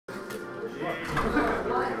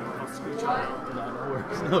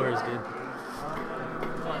No worries, dude.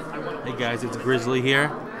 Hey guys, it's Grizzly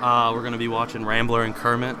here. We're gonna be watching Rambler and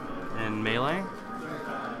Kermit in Melee.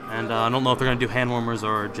 And I don't know if they're gonna do hand warmers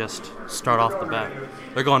or just start off the bat.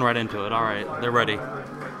 They're going right into it. All right, they're ready.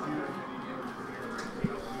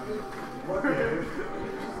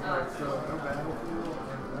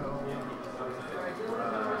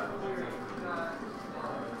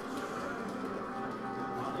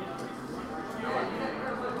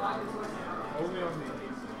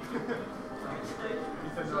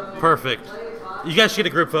 Perfect. You guys should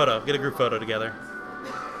get a group photo. Get a group photo together.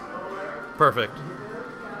 Perfect.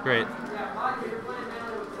 Great.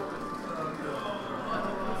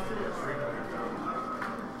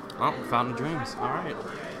 Oh, Fountain of Dreams. All right.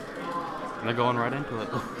 They're going right into it.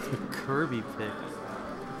 Oh, the Kirby pick.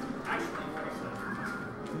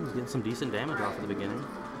 He's getting some decent damage off at the beginning.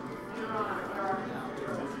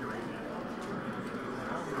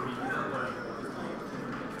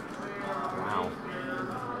 Wow.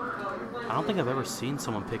 I don't think I've ever seen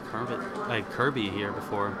someone pick Kirby here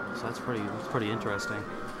before, so that's pretty interesting.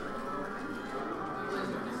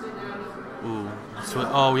 Ooh,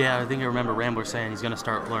 oh yeah, I think I remember Rambler saying he's gonna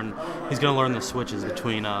learn the switches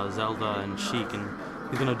between Zelda and Sheik, and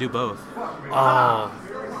he's gonna do both. Oh,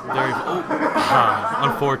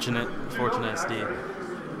 unfortunate SD.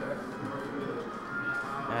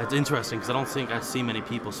 Yeah, it's interesting because I don't think I see many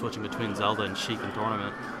people switching between Zelda and Sheik in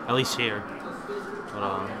tournament, at least here.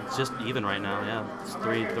 But it's just even right now. Yeah, it's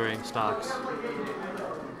 3-3 stocks.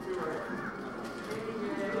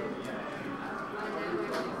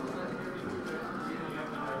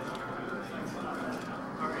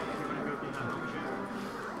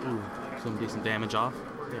 Ooh, some decent damage off.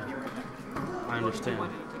 Yeah, I understand.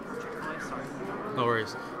 No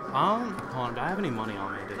worries. Hold on, do I have any money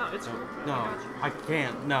on me? No, it's no, I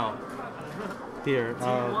can't. No. Here.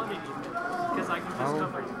 Because I can just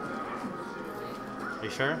cover. Are you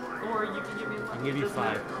sure? Or you can give me. I can give you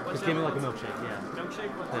 5. Just give me like a milkshake. Yeah.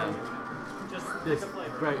 Milkshake. Yeah. Just this,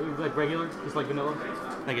 like regular, just like vanilla.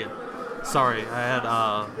 Thank you. Sorry, I had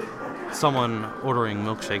someone ordering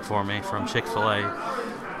milkshake for me from Chick-fil-A.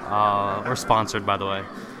 We're sponsored, by the way.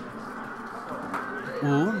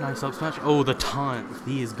 Ooh, nice up smash. Oh, the taunt.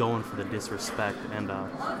 He is going for the disrespect. And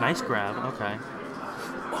nice grab. Okay.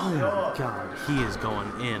 Oh my god, he is going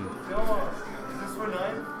in. Is this for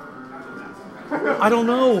 9? I don't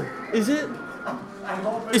know. Is it?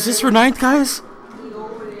 Is this for 9th, guys?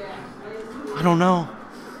 I don't know.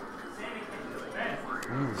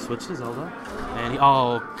 Ooh, switch to Zelda. And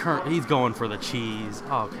he's going for the cheese.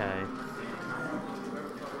 Okay.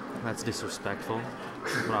 That's disrespectful.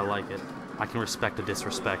 But I like it. I can respect the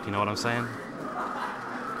disrespect, you know what I'm saying?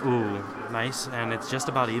 Ooh, nice. And it's just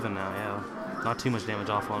about even now, yeah. Not too much damage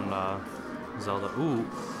off on Zelda. Ooh.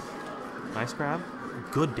 Nice grab.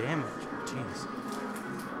 Good damage. Jeez.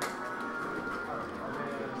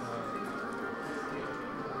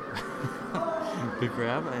 Good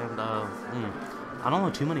grab, and I don't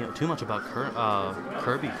know too much about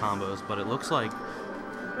Kirby combos, but it looks like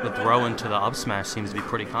the throw into the up smash seems to be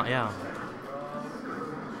pretty yeah.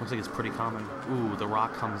 Looks like it's pretty common. Ooh, the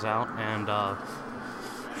rock comes out, and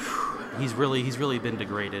he's really been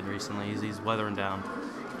degraded recently. He's weathering down.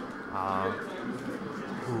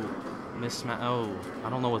 Ooh, oh,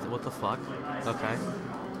 I don't know what the fuck. Okay.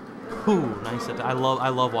 Ooh, nice. I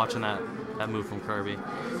love watching that move from Kirby.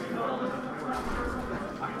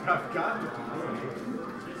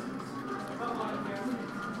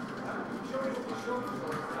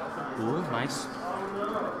 Ooh, nice.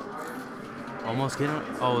 Almost getting it.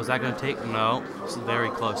 Oh, is that gonna take? No, it's a very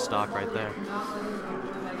close stock right there.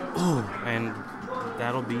 Ooh, and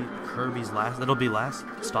that'll be Kirby's last. That'll be last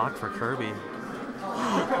stock for Kirby.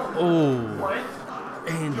 Oh,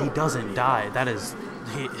 and he doesn't die. That is,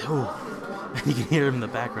 oh, and you can hear him in the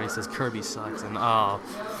background. He says Kirby sucks, and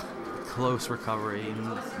close recovery.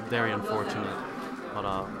 Very unfortunate.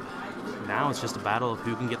 But now it's just a battle of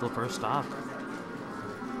who can get the first stock.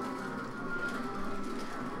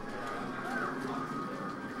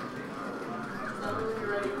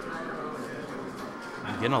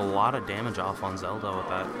 I'm getting a lot of damage off on Zelda with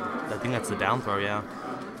that. I think that's the down throw, yeah.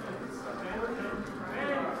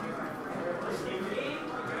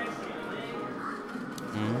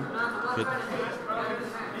 Good.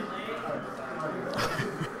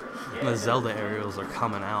 The Zelda aerials are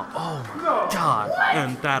coming out. Oh my god!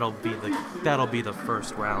 And that'll be the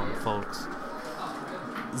first round, folks.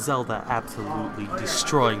 Zelda absolutely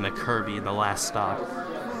destroying the Kirby in the last stock. I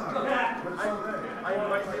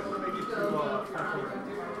might be able to make it to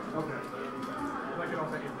okay. Like it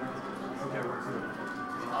off the okay, okay.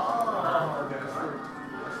 Oh, okay. I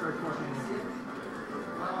start crushing.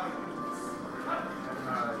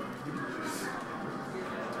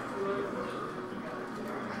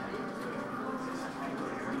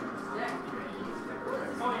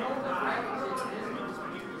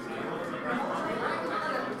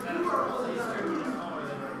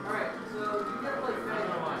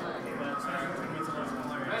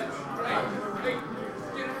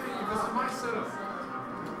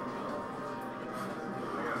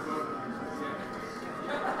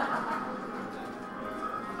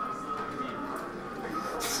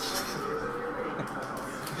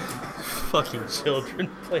 Fucking children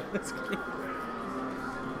playing this game.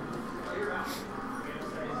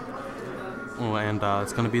 Oh, and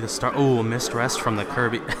it's going to be the start. Oh, a missed rest from the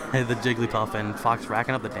Kirby, the Jigglypuff, and Fox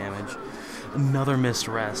racking up the damage. Another missed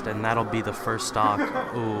rest, and that'll be the first stock.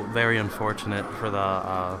 Oh, very unfortunate for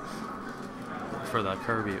the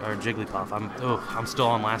Kirby or Jigglypuff. I'm still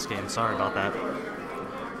on last game. Sorry about that.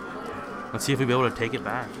 Let's see if we'll be able to take it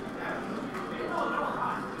back.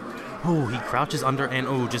 Oh, he crouches under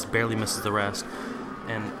and just barely misses the rest.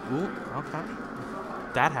 And okay,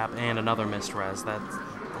 that happened. And another missed rest. That's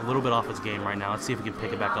a little bit off his game right now. Let's see if we can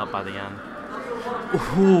pick it back up by the end.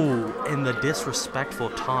 Ooh, and the disrespectful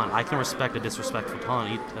taunt. I can respect a disrespectful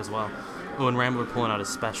taunt as well. Oh, and Rambler pulling out his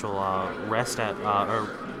special rest at or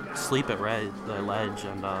sleep at the ledge,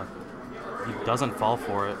 and he doesn't fall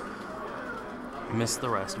for it. Missed the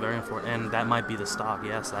rest, very unfortunate. And that might be the stock.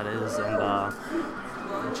 Yes, that is. And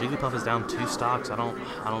Jigglypuff is down 2 stocks. I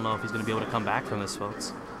don't know if he's gonna be able to come back from this,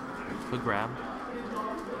 folks. Good grab.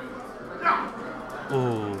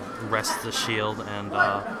 Oh, rests the shield and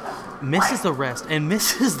misses the rest and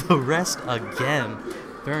misses the rest again.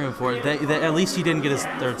 Very unfortunate. At least he didn't get his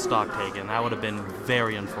 3rd stock taken. That would have been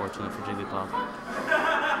very unfortunate for Jigglypuff.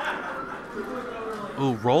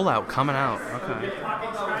 Ooh, rollout coming out. Okay.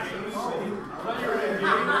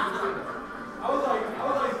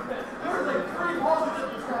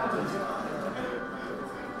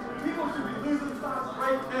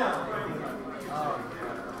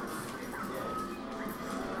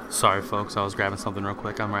 Sorry, folks. I was grabbing something real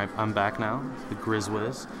quick. I'm back now. The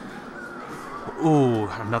GrizzWiz. Ooh,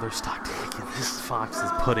 another stock taken. This Fox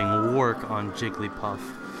is putting work on Jigglypuff.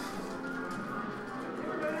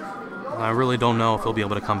 I really don't know if he'll be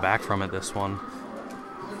able to come back from it this one.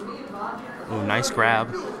 Ooh, nice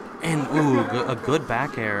grab. And ooh, a good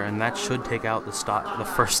back air, and that should take out the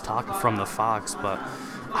first stock from the Fox, but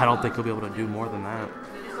I don't think he'll be able to do more than that.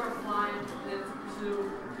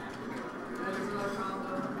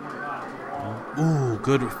 Ooh,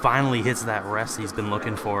 good. Finally hits that rest he's been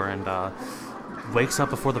looking for, and wakes up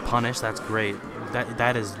before the punish. That's great.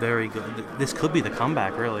 That is very good. This could be the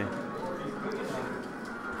comeback, really.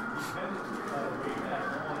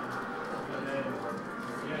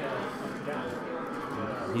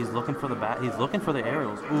 He's looking for the bat. He's looking for the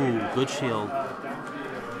aerials. Ooh, good shield.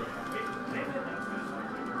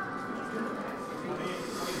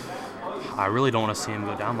 I really don't want to see him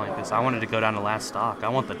go down like this. I wanted to go down to last stock. I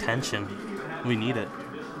want the tension. We need it.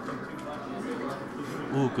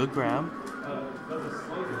 Ooh, good grab.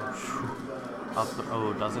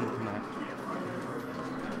 Oh, doesn't connect.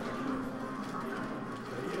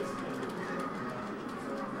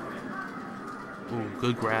 Ooh,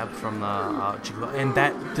 good grab from the and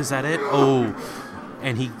is that it? Oh,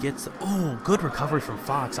 and he gets good recovery from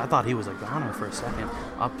Fox. I thought he was a goner for a second.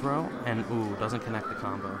 Up throw and doesn't connect the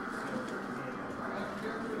combo.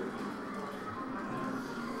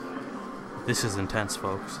 This is intense,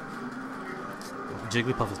 folks.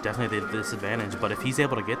 Jigglypuff is definitely the disadvantage, but if he's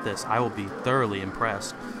able to get this, I will be thoroughly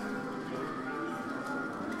impressed.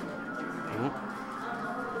 Ooh.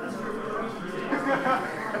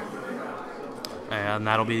 And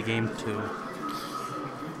that'll be game 2.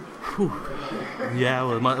 Whew. Yeah,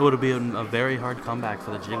 it would have been a very hard comeback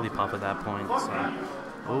for the Jigglypuff at that point.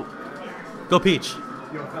 So, go Peach!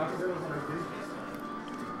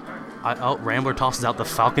 Rambler tosses out the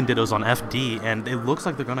Falcon Dittos on FD, and it looks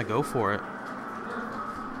like they're gonna go for it.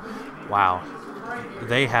 Wow,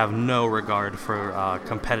 they have no regard for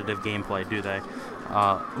competitive gameplay, do they?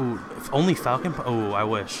 If only Falcon. Oh, I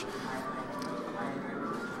wish.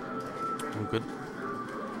 Good.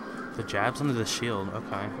 The jabs under the shield.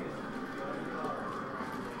 Okay.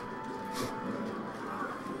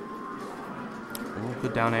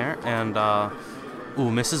 Good down air, and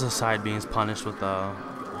misses a side being punished with the.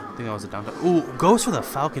 I think that was a down. Goes for the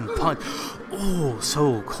Falcon punch.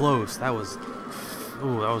 So close. That was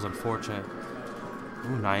unfortunate.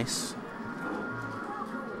 Nice.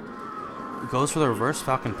 Goes for the reverse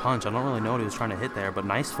Falcon punch. I don't really know what he was trying to hit there, but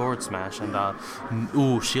nice forward smash, and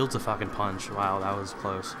shields the Falcon punch. Wow, that was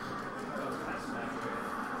close.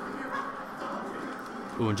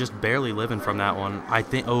 And just barely living from that one. I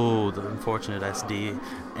think. The unfortunate SD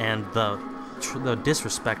and the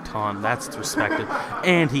disrespect taunt. That's respected,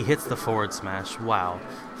 and he hits the forward smash. Wow,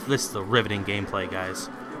 this is the riveting gameplay, guys.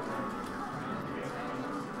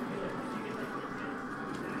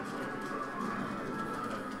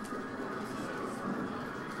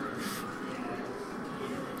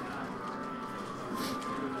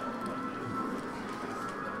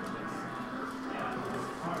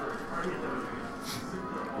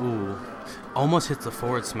 almost hits the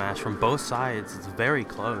forward smash from both sides. It's very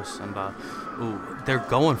close, and ooh, they're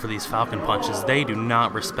going for these Falcon punches. They do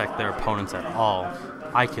not respect their opponents at all.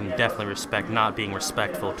 I can definitely respect not being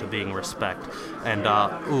respectful to being respect. And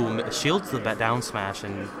ooh, shields the down smash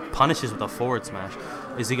and punishes with a forward smash.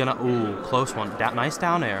 Is he gonna? Ooh, close one. Nice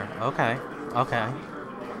down air. Okay, okay.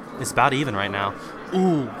 It's about even right now.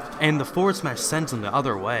 Ooh, and the forward smash sends him the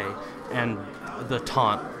other way, and the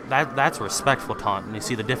taunt. That's a respectful taunt. And you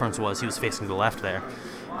see the difference was he was facing the left there.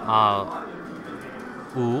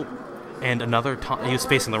 Ooh, and another taunt. He was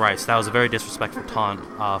facing the right. So that was a very disrespectful taunt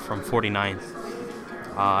from 49th.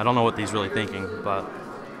 I don't know what he's really thinking, but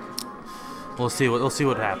we'll see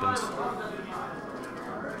what happens.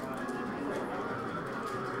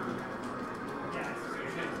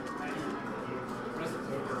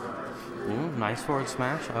 Ooh, nice forward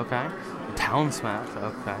smash. Okay, down smash.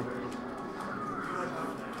 Okay.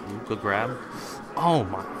 Ooh, good grab. Oh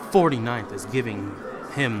my! 49th is giving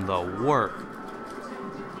him the work.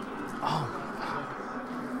 Oh.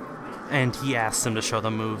 And he asked him to show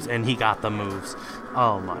the moves, and he got the moves.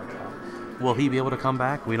 Oh my god. Will he be able to come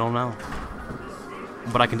back? We don't know.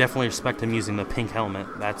 But I can definitely respect him using the pink helmet.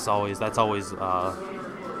 That's always the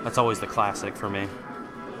classic for me.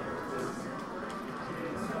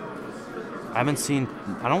 I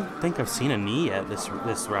don't think I've seen a knee yet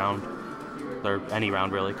this round. Or any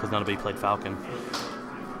round really, because nobody played Falcon.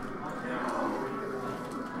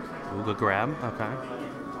 Ooh, good grab. Okay.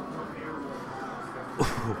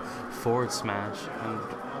 Ooh, forward smash, and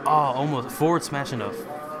almost forward smash into.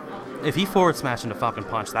 If he forward smashed into Falcon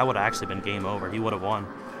Punch, that would have actually been game over. He would have won.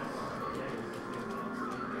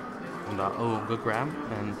 And oh, good grab.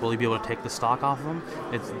 And will he be able to take the stock off of him?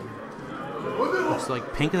 It's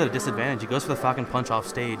like Pink is at a disadvantage. He goes for the Falcon Punch off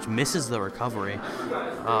stage, misses the recovery.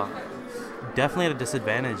 Definitely at a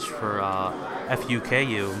disadvantage for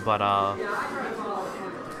FUKU, but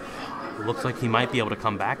it looks like he might be able to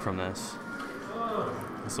come back from this.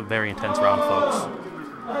 It's a very intense round, folks.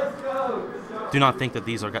 Do not think that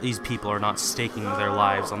these people are not staking their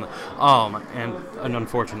lives on the. And an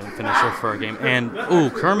unfortunate finisher for a game. And ooh,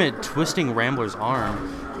 Kermit twisting Rambler's arm,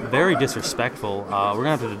 very disrespectful. We're gonna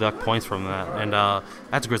have to deduct points from that. And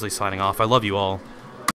that's Grizzly signing off. I love you all.